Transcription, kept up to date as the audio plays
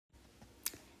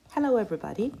Hello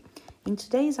everybody. In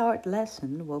today's art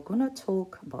lesson, we're going to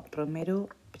talk about Romero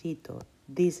Britto.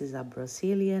 This is a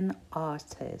Brazilian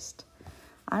artist.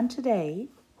 And today,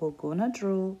 we're going to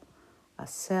draw a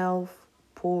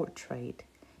self-portrait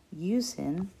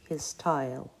using his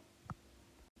style.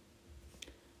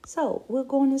 So, we're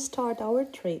going to start our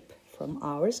trip from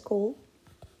our school,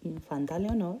 Infanta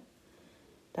Leonor,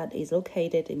 that is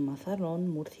located in Mazarrón,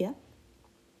 Murcia.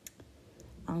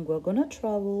 And we're going to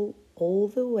travel all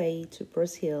the way to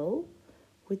Brazil,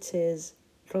 which is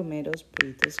Romero's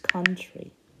Britto's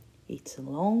country. It's a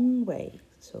long way,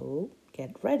 so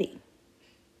get ready.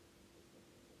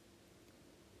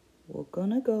 We're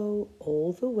going to go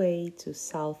all the way to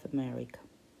South America.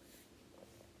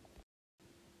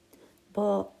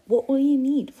 But what will you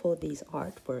need for this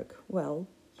artwork? Well,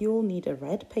 you'll need a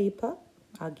red paper.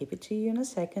 I'll give it to you in a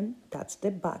second. That's the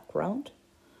background.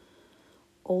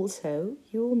 Also,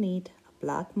 you'll need a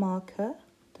black marker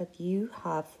that you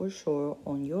have for sure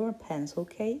on your pencil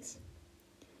case.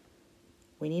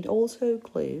 We need also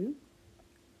glue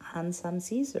and some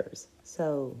scissors.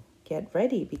 So get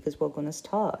ready because we're going to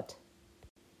start.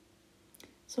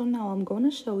 So now I'm going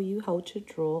to show you how to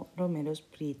draw Romero's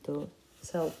Britto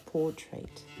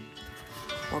self-portrait.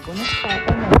 We're going to start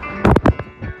by making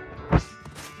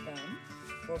then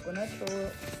we're going to draw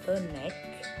the neck.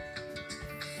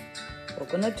 We're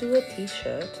going to do a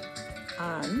t-shirt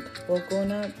and we're going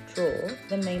to draw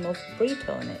the name of Britto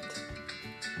on it.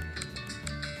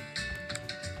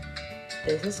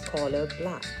 This is color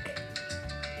black.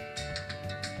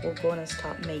 We're going to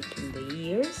start making the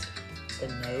ears, the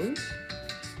nose,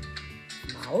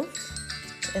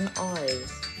 mouth, and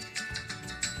eyes.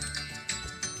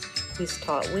 We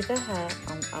start with the hair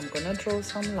and I'm going to draw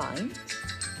some lines.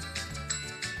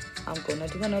 I'm going to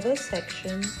do another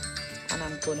section and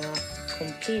I'm going to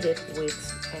complete it with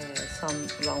some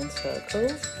round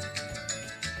circles.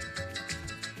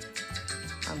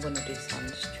 I'm going to do some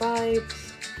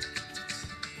stripes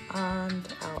and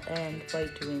I'll end by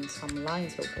doing some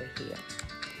lines over here.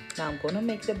 Now I'm going to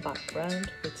make the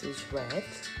background, which is red,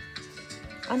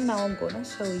 and now I'm going to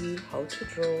show you how to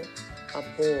draw a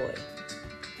boy.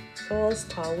 So I'll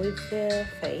start with the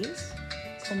face,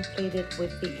 complete it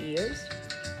with the ears,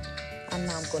 and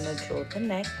now I'm going to draw the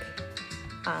neck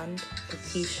and the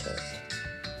t-shirt.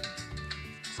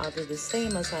 I'll do the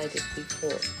same as I did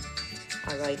before.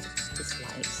 I write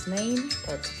his name,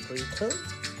 that's Britto.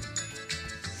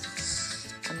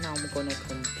 And now I'm going to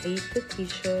complete the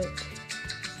t-shirt,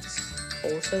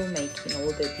 also making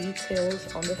all the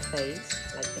details on the face,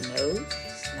 like the nose.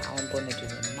 Now I'm going to do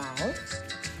the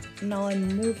mouth. Now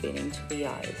I'm moving into the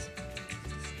eyes.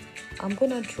 I'm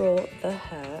going to draw the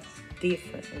hair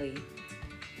differently.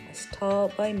 I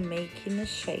start by making a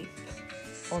shape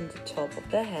on the top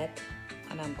of the head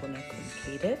and I'm going to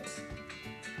complete it.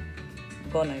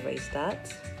 I'm going to erase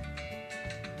that.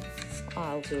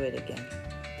 I'll do it again.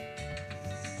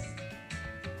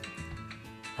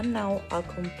 And now I'll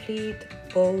complete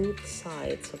both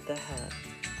sides of the hair.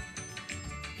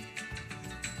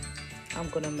 I'm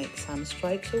going to make some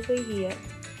stripes over here,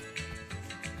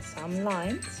 some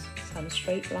lines, some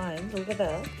straight lines over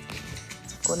there.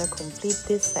 I'm going to complete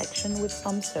this section with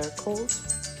some circles,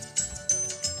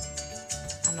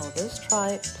 another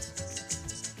stripes,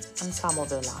 and some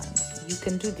other lines. You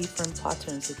can do different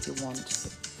patterns if you want to.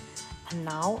 And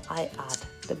now I add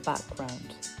the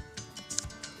background.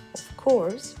 Of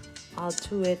course, I'll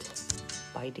do it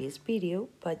by this video,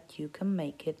 but you can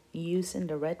make it using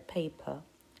the red paper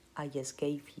I just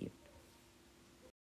gave you.